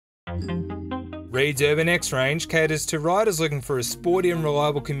Reid's Urban X range caters to riders looking for a sporty and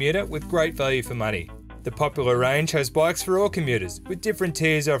reliable commuter with great value for money. The popular range has bikes for all commuters, with different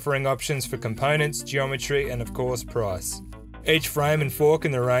tiers offering options for components, geometry and of course price. Each frame and fork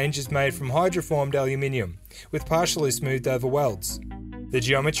in the range is made from hydroformed aluminium, with partially smoothed over welds. The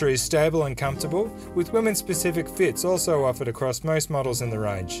geometry is stable and comfortable, with women-specific fits also offered across most models in the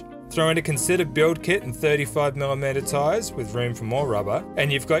range. Throw in a considered build kit and 35mm tyres with room for more rubber,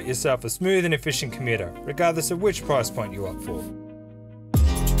 and you've got yourself a smooth and efficient commuter, regardless of which price point you opt for.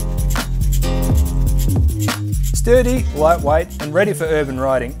 Sturdy, lightweight and ready for urban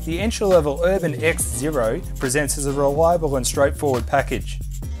riding, the entry-level Urban X0 presents as a reliable and straightforward package.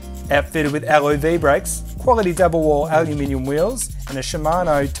 Outfitted with alloy V-brakes, quality double-wall aluminium wheels and a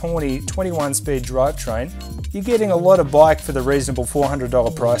Shimano Tawny 21-speed drivetrain, you're getting a lot of bike for the reasonable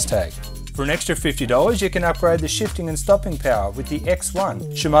 $400 price tag. For an extra $50 you can upgrade the shifting and stopping power with the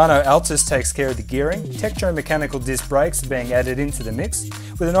X1. Shimano Altus takes care of the gearing, Tektro-mechanical disc brakes are being added into the mix,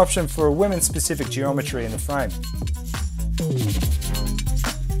 with an option for a women-specific geometry in the frame.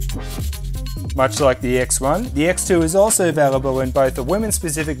 Much like the X1, the X2 is also available in both a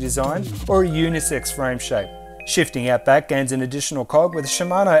women-specific design or a unisex frame shape. Shifting out back gains an additional cog with a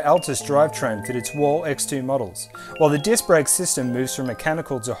Shimano Altus drivetrain for its Wall X2 models, while the disc brake system moves from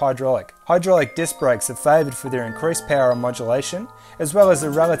mechanical to hydraulic. Hydraulic disc brakes are favoured for their increased power and modulation, as well as a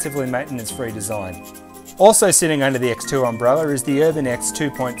relatively maintenance-free design. Also sitting under the X2 umbrella is the Urban X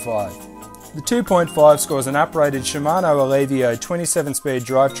 2.5. The 2.5 scores an uprated Shimano Alevio 27-speed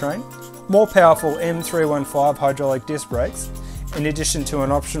drivetrain, more powerful M315 hydraulic disc brakes, in addition to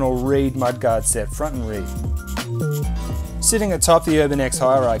an optional Reid mudguard set front and rear. Sitting atop the Urban X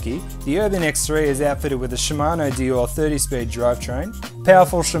hierarchy, the Urban X3 is outfitted with a Shimano Dior 30-speed drivetrain,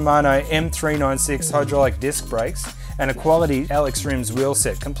 powerful Shimano M396 hydraulic disc brakes, and a quality Alex Rims wheel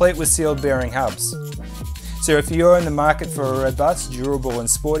set complete with sealed bearing hubs. So if you're in the market for a robust, durable and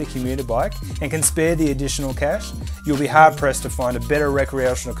sporty commuter bike and can spare the additional cash, you'll be hard pressed to find a better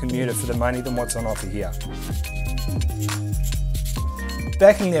recreational commuter for the money than what's on offer here.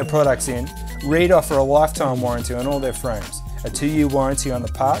 Backing their products in, Reid offer a lifetime warranty on all their frames, a 2-year warranty on the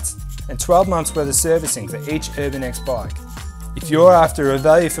parts, and 12 months worth of servicing for each Urban X bike. If you're after a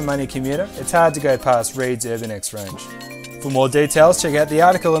value for money commuter, it's hard to go past Reid's Urban X range. For more details, check out the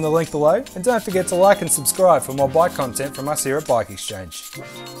article in the link below, and don't forget to like and subscribe for more bike content from us here at Bike Exchange.